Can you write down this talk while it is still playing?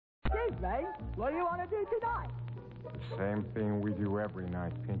evening. What do you want to do tonight? The same thing we do every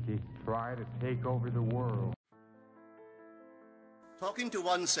night, Pinky. Try to take over the world. Talking to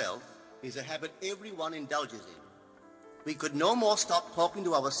oneself is a habit everyone indulges in. We could no more stop talking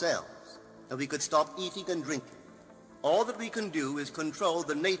to ourselves than we could stop eating and drinking. All that we can do is control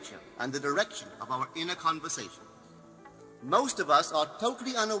the nature and the direction of our inner conversations. Most of us are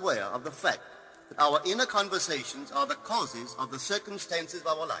totally unaware of the fact that our inner conversations are the causes of the circumstances of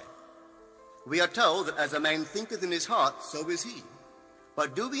our life. We are told that as a man thinketh in his heart, so is he.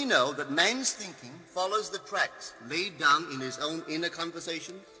 But do we know that man's thinking follows the tracks laid down in his own inner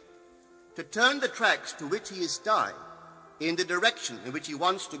conversations? To turn the tracks to which he is tied in the direction in which he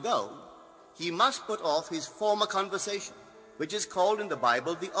wants to go, he must put off his former conversation, which is called in the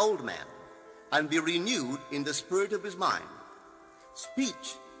Bible the old man, and be renewed in the spirit of his mind.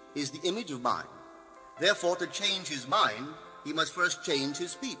 Speech is the image of mind. Therefore, to change his mind, he must first change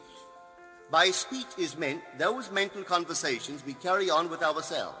his speech. By speech is meant those mental conversations we carry on with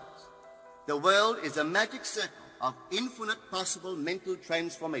ourselves. The world is a magic circle of infinite possible mental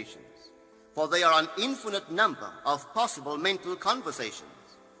transformations, for there are an infinite number of possible mental conversations.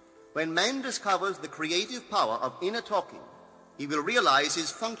 When man discovers the creative power of inner talking, he will realize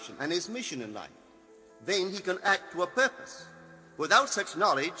his function and his mission in life. Then he can act to a purpose. Without such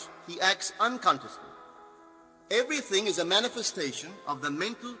knowledge, he acts unconsciously. Everything is a manifestation of the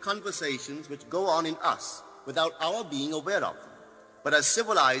mental conversations which go on in us without our being aware of them. But as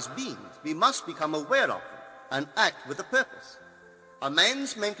civilized beings, we must become aware of them and act with a purpose. A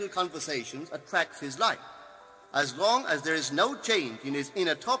man's mental conversations attracts his life. As long as there is no change in his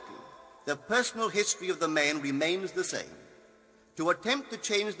inner talking, the personal history of the man remains the same. To attempt to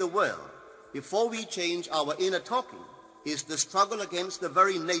change the world before we change our inner talking is the struggle against the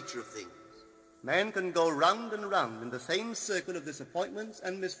very nature of things. Man can go round and round in the same circle of disappointments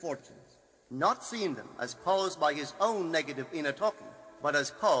and misfortunes, not seeing them as caused by his own negative inner talking, but as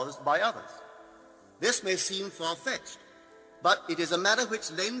caused by others. This may seem far-fetched, but it is a matter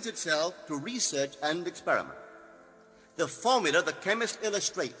which lends itself to research and experiment. The formula the chemist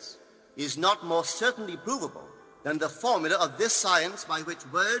illustrates is not more certainly provable than the formula of this science by which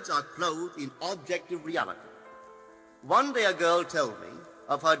words are clothed in objective reality. One day a girl told me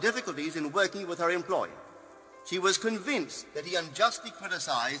of her difficulties in working with her employer. She was convinced that he unjustly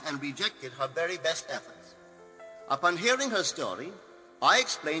criticized and rejected her very best efforts. Upon hearing her story, I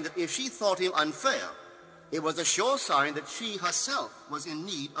explained that if she thought him unfair, it was a sure sign that she herself was in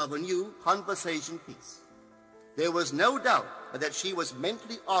need of a new conversation piece. There was no doubt that she was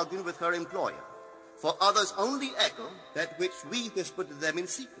mentally arguing with her employer, for others only echo that which we whispered to them in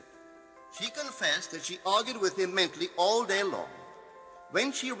secret. She confessed that she argued with him mentally all day long.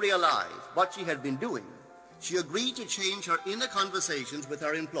 When she realized what she had been doing, she agreed to change her inner conversations with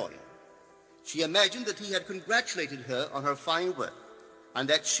her employer. She imagined that he had congratulated her on her fine work, and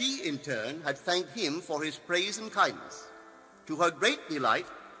that she, in turn, had thanked him for his praise and kindness. To her great delight,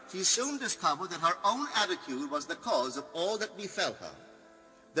 she soon discovered that her own attitude was the cause of all that befell her.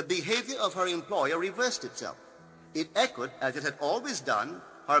 The behavior of her employer reversed itself. It echoed, as it had always done,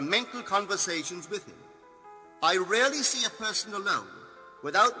 her mental conversations with him. I rarely see a person alone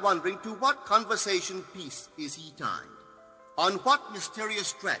without wondering to what conversation piece is he tied, on what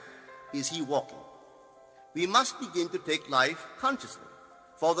mysterious track is he walking. We must begin to take life consciously,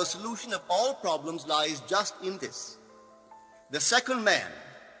 for the solution of all problems lies just in this. The second man,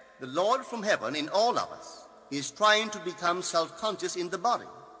 the Lord from heaven in all of us, is trying to become self-conscious in the body,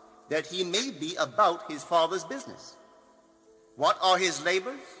 that he may be about his Father's business. What are his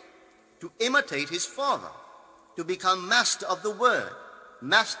labors? To imitate his Father, to become master of the Word,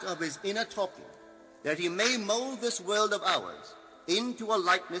 master of his inner talking, that he may mold this world of ours into a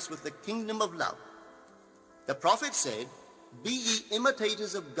likeness with the kingdom of love. The prophet said, "Be ye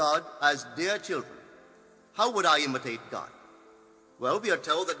imitators of God as dear children." How would I imitate God? Well, we are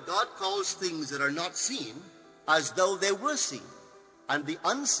told that God calls things that are not seen as though they were seen, and the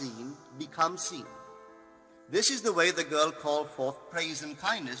unseen become seen. This is the way the girl called forth praise and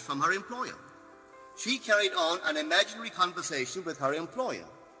kindness from her employer. She carried on an imaginary conversation with her employer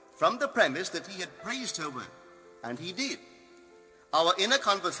from the premise that he had praised her work, and he did. Our inner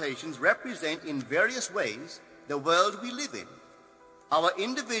conversations represent in various ways the world we live in. Our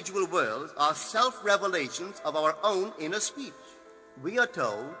individual worlds are self-revelations of our own inner speech. We are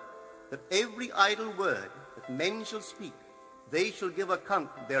told that every idle word that men shall speak, they shall give account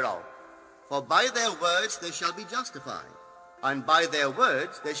thereof. For by their words they shall be justified, and by their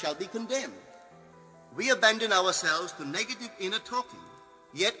words they shall be condemned. We abandon ourselves to negative inner talking,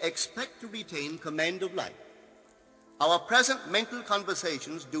 yet expect to retain command of life. Our present mental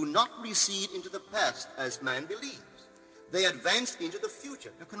conversations do not recede into the past as man believes. They advance into the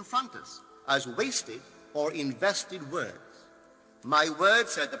future to confront us as wasted or invested words. My word,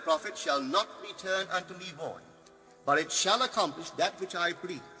 said the prophet, shall not return unto me void, but it shall accomplish that which I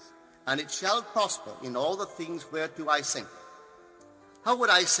please, and it shall prosper in all the things whereto I sent it. How would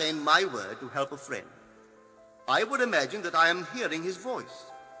I send my word to help a friend? I would imagine that I am hearing his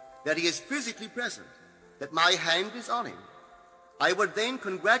voice, that he is physically present, that my hand is on him. I would then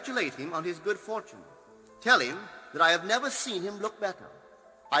congratulate him on his good fortune, tell him that I have never seen him look better.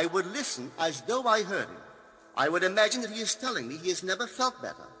 I would listen as though I heard him. I would imagine that he is telling me he has never felt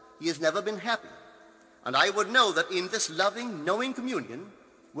better, he has never been happy. And I would know that in this loving, knowing communion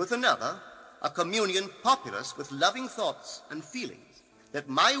with another, a communion populous with loving thoughts and feelings, that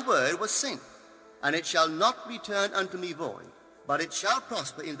my word was sent, and it shall not return unto me void, but it shall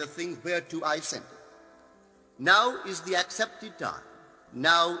prosper in the thing whereto I sent it. Now is the accepted time.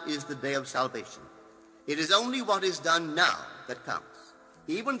 Now is the day of salvation. It is only what is done now that counts,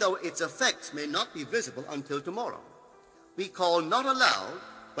 even though its effects may not be visible until tomorrow. We call not aloud,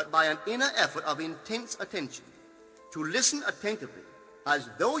 but by an inner effort of intense attention. To listen attentively, as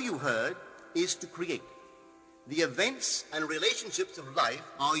though you heard, is to create. The events and relationships of life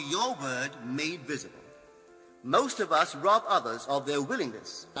are your word made visible. Most of us rob others of their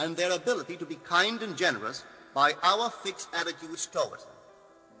willingness and their ability to be kind and generous by our fixed attitudes towards them.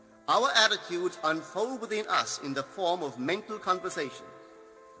 Our attitudes unfold within us in the form of mental conversations.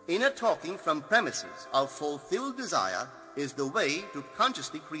 Inner talking from premises of fulfilled desire is the way to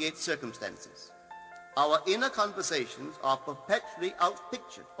consciously create circumstances. Our inner conversations are perpetually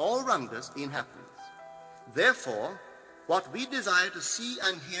outpictured all around us in happenings. Therefore, what we desire to see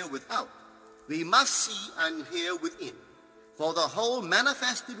and hear without, we must see and hear within. For the whole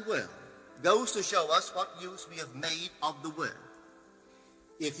manifested world goes to show us what use we have made of the word.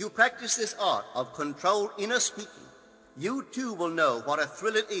 If you practice this art of controlled inner speaking, you too will know what a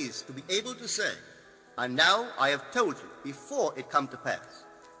thrill it is to be able to say, and now I have told you before it come to pass,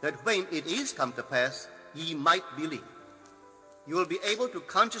 that when it is come to pass, ye might believe. You will be able to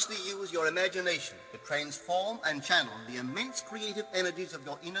consciously use your imagination to transform and channel the immense creative energies of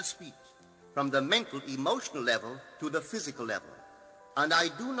your inner speech from the mental, emotional level to the physical level. And I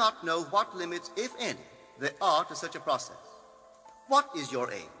do not know what limits, if any, there are to such a process. What is your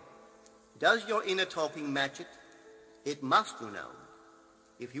aim? Does your inner talking match it? It must, you know.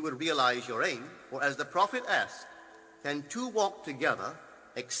 If you would realize your aim, for as the prophet asked, can two walk together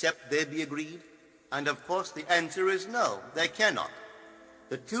except they be agreed? And of course the answer is no, they cannot.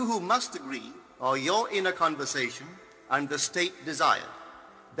 The two who must agree are your inner conversation and the state desired.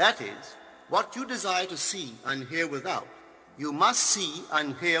 That is, what you desire to see and hear without, you must see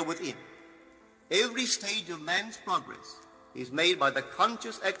and hear within. Every stage of man's progress is made by the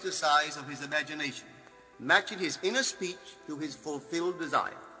conscious exercise of his imagination, matching his inner speech to his fulfilled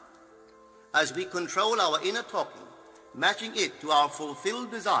desire. As we control our inner talking, matching it to our fulfilled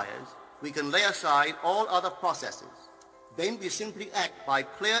desires, we can lay aside all other processes. Then we simply act by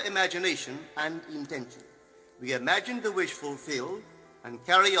clear imagination and intention. We imagine the wish fulfilled and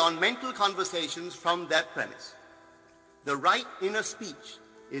carry on mental conversations from that premise. The right inner speech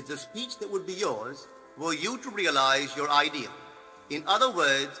is the speech that would be yours were you to realize your ideal. In other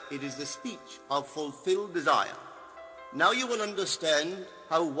words, it is the speech of fulfilled desire. Now you will understand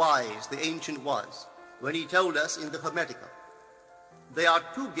how wise the ancient was when he told us in the Hermetica, there are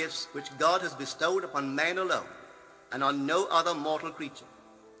two gifts which God has bestowed upon man alone and on no other mortal creature.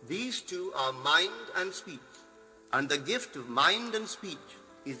 These two are mind and speech, and the gift of mind and speech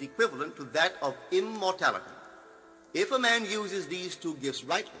is equivalent to that of immortality. If a man uses these two gifts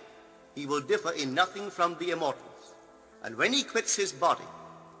rightly, he will differ in nothing from the immortals. And when he quits his body,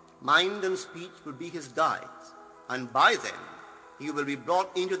 mind and speech will be his guides, and by them he will be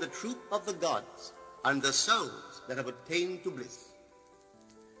brought into the troop of the gods and the souls that have attained to bliss.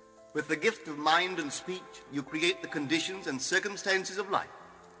 With the gift of mind and speech, you create the conditions and circumstances of life.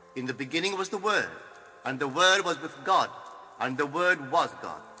 In the beginning was the Word, and the Word was with God, and the Word was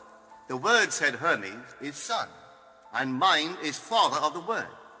God. The Word, said Hermes, is Son, and mind is Father of the Word.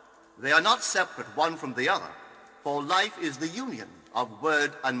 They are not separate one from the other, for life is the union of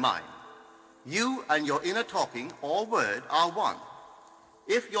word and mind. You and your inner talking or word are one.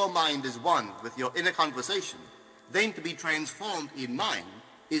 If your mind is one with your inner conversation, then to be transformed in mind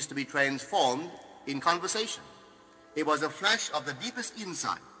is to be transformed in conversation. It was a flash of the deepest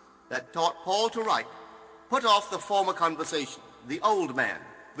insight that taught Paul to write, put off the former conversation, the old man,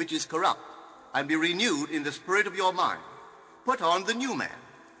 which is corrupt, and be renewed in the spirit of your mind. Put on the new man.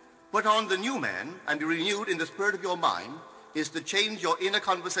 put on the new man and be renewed in the spirit of your mind is to change your inner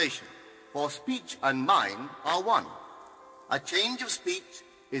conversation, for speech and mind are one. A change of speech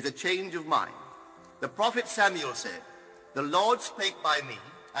is a change of mind. The prophet Samuel said, "The Lord spake by me,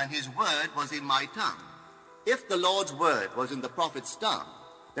 and his word was in my tongue." If the Lord's word was in the prophet's tongue,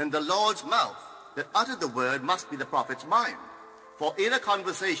 then the Lord's mouth that uttered the word must be the prophet's mind. For inner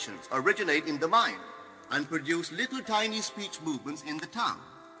conversations originate in the mind and produce little tiny speech movements in the tongue.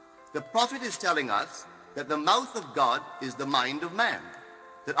 The prophet is telling us that the mouth of God is the mind of man,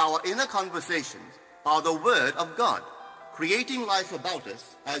 that our inner conversations are the word of God, creating life about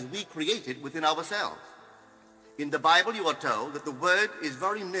us as we create it within ourselves. In the Bible you are told that the word is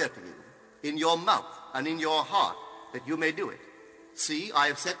very near to you, in your mouth and in your heart, that you may do it. See, I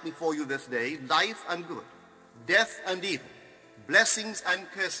have set before you this day life and good, death and evil, blessings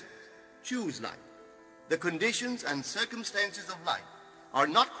and curses. Choose life. The conditions and circumstances of life are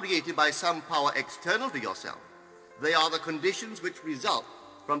not created by some power external to yourself. They are the conditions which result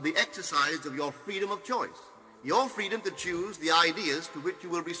from the exercise of your freedom of choice, your freedom to choose the ideas to which you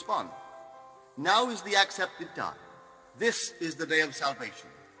will respond. Now is the accepted time. This is the day of salvation.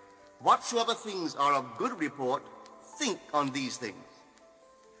 Whatsoever things are of good report, think on these things.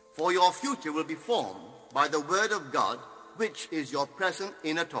 For your future will be formed by the word of God, which is your present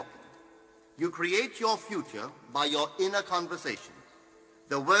inner talking. You create your future by your inner conversations.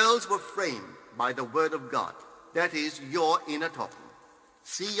 The worlds were framed by the word of God, that is, your inner talking.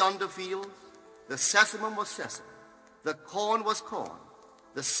 See yonder fields? The sesamum was sesame, the corn was corn,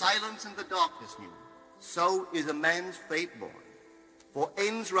 the silence and the darkness knew. So is a man's fate born. For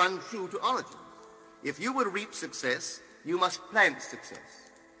ends run true to origins. If you would reap success, you must plant success.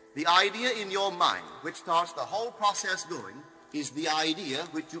 The idea in your mind which starts the whole process going is the idea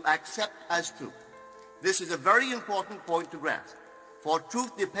which you accept as truth. This is a very important point to grasp, for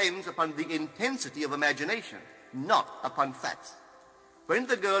truth depends upon the intensity of imagination, not upon facts. When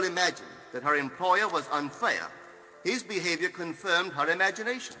the girl imagined that her employer was unfair, his behavior confirmed her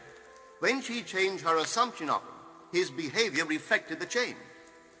imagination. When she changed her assumption of him, his behavior reflected the change,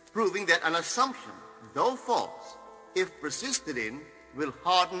 proving that an assumption, though false, if persisted in, will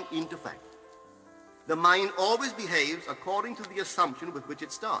harden into fact. The mind always behaves according to the assumption with which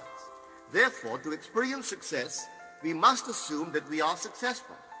it starts. Therefore, to experience success, we must assume that we are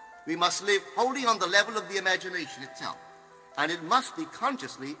successful. We must live wholly on the level of the imagination itself, and it must be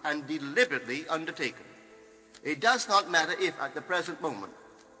consciously and deliberately undertaken. It does not matter if, at the present moment,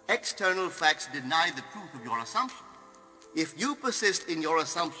 external facts deny the truth of your assumption. If you persist in your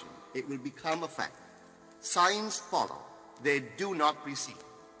assumption, it will become a fact. Signs follow. They do not precede.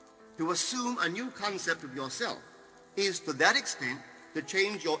 To assume a new concept of yourself is, to that extent, to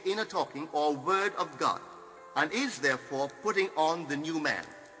change your inner talking or word of God, and is therefore putting on the new man.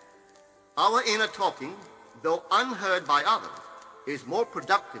 Our inner talking, though unheard by others, is more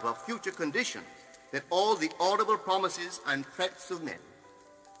productive of future conditions than all the audible promises and threats of men.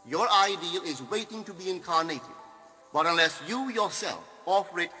 Your ideal is waiting to be incarnated, but unless you yourself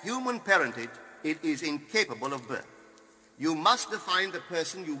offer it human parentage, it is incapable of birth. You must define the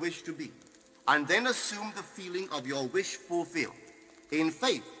person you wish to be, and then assume the feeling of your wish fulfilled, in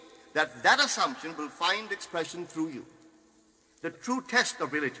faith that that assumption will find expression through you. The true test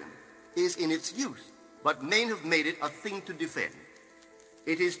of religion is in its use, but men have made it a thing to defend.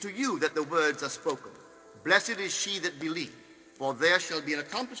 It is to you that the words are spoken. Blessed is she that believed, for there shall be an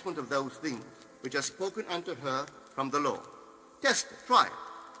accomplishment of those things which are spoken unto her from the Lord. Test it, try it.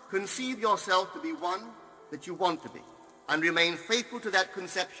 Conceive yourself to be one that you want to be, and remain faithful to that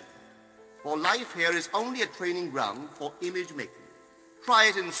conception. For life here is only a training ground for image making. Try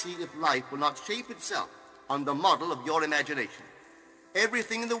it and see if life will not shape itself on the model of your imagination.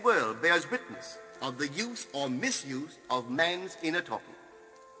 Everything in the world bears witness of the use or misuse of man's inner talking.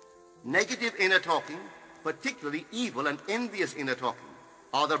 Negative inner talking, particularly evil and envious inner talking,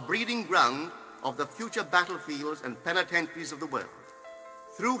 are the breeding ground of the future battlefields and penitentiaries of the world.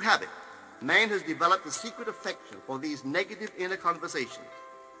 Through habit, man has developed a secret affection for these negative inner conversations.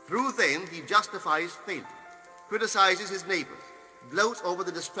 Through them he justifies failure, criticizes his neighbors, gloats over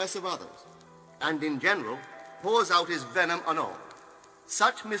the distress of others, and in general pours out his venom on all.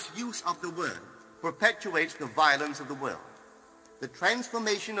 Such misuse of the word perpetuates the violence of the world. The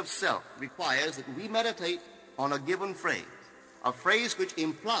transformation of self requires that we meditate on a given phrase, a phrase which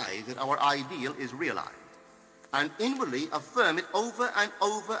implies that our ideal is realized, and inwardly affirm it over and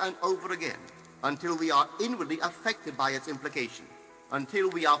over and over again until we are inwardly affected by its implication, until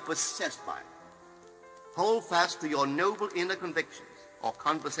we are possessed by it. Hold fast to your noble inner convictions or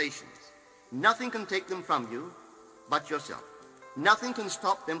conversations. Nothing can take them from you but yourself. Nothing can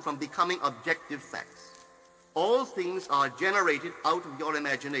stop them from becoming objective facts. All things are generated out of your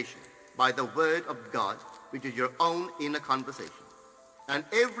imagination by the word of God, which is your own inner conversation. And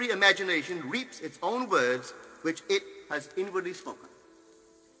every imagination reaps its own words, which it has inwardly spoken.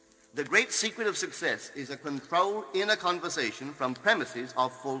 The great secret of success is a controlled inner conversation from premises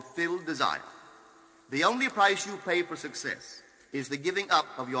of fulfilled desire. The only price you pay for success is the giving up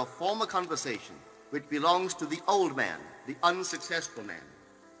of your former conversation, which belongs to the old man, the unsuccessful man.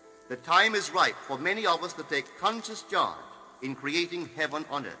 The time is ripe for many of us to take conscious charge in creating heaven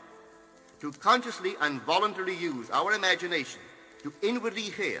on earth, to consciously and voluntarily use our imagination to inwardly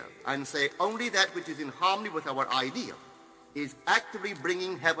hear and say only that which is in harmony with our ideal is actively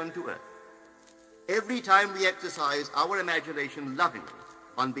bringing heaven to earth. Every time we exercise our imagination lovingly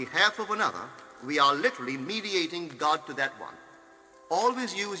on behalf of another, we are literally mediating God to that one.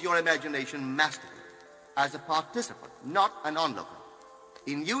 Always use your imagination masterfully as a participant, not an onlooker.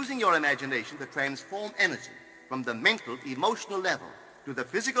 In using your imagination to transform energy from the mental, emotional level to the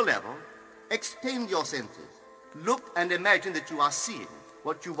physical level, extend your senses. Look and imagine that you are seeing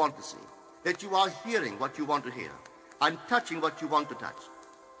what you want to see, that you are hearing what you want to hear, and touching what you want to touch.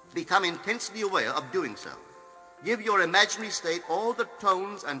 Become intensely aware of doing so. Give your imaginary state all the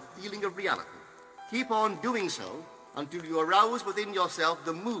tones and feeling of reality. Keep on doing so until you arouse within yourself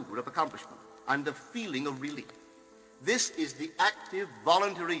the mood of accomplishment and the feeling of relief. This is the active,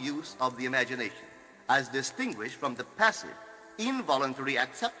 voluntary use of the imagination, as distinguished from the passive, involuntary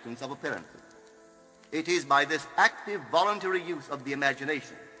acceptance of appearances. It is by this active, voluntary use of the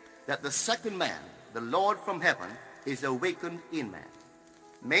imagination that the second man, the Lord from heaven, is awakened in man.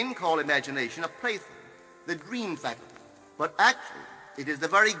 Men call imagination a plaything, the dream faculty, but actually it is the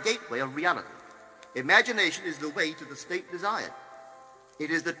very gateway of reality. Imagination is the way to the state desired.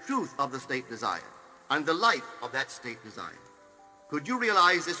 It is the truth of the state desired and the life of that state desired. Could you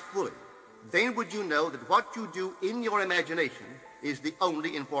realize this fully, then would you know that what you do in your imagination is the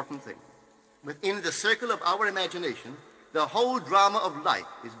only important thing. Within the circle of our imagination, the whole drama of life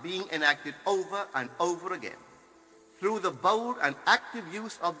is being enacted over and over again. Through the bold and active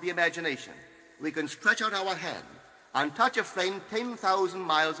use of the imagination, we can stretch out our hand and touch a friend 10,000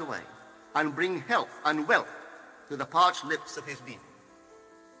 miles away and bring health and wealth to the parched lips of his being.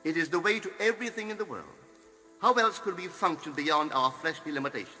 It is the way to everything in the world. How else could we function beyond our fleshly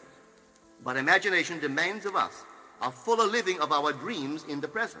limitations? But imagination demands of us a fuller living of our dreams in the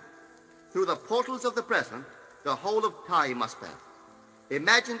present. Through the portals of the present, the whole of time must pass.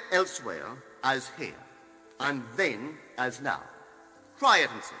 Imagine elsewhere as here, and then as now. Try it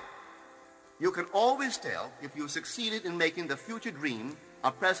and see. You can always tell if you've succeeded in making the future dream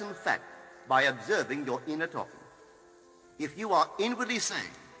a present fact by observing your inner talking. If you are inwardly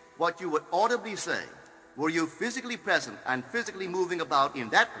saying what you would audibly say were you physically present and physically moving about in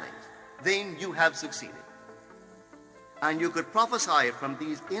that place, then you have succeeded. And you could prophesy from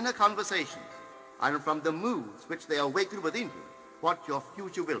these inner conversations and from the moods which they awaken within you what your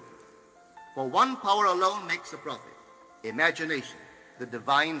future will be. For one power alone makes a prophet, imagination, the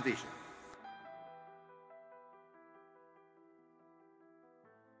divine vision.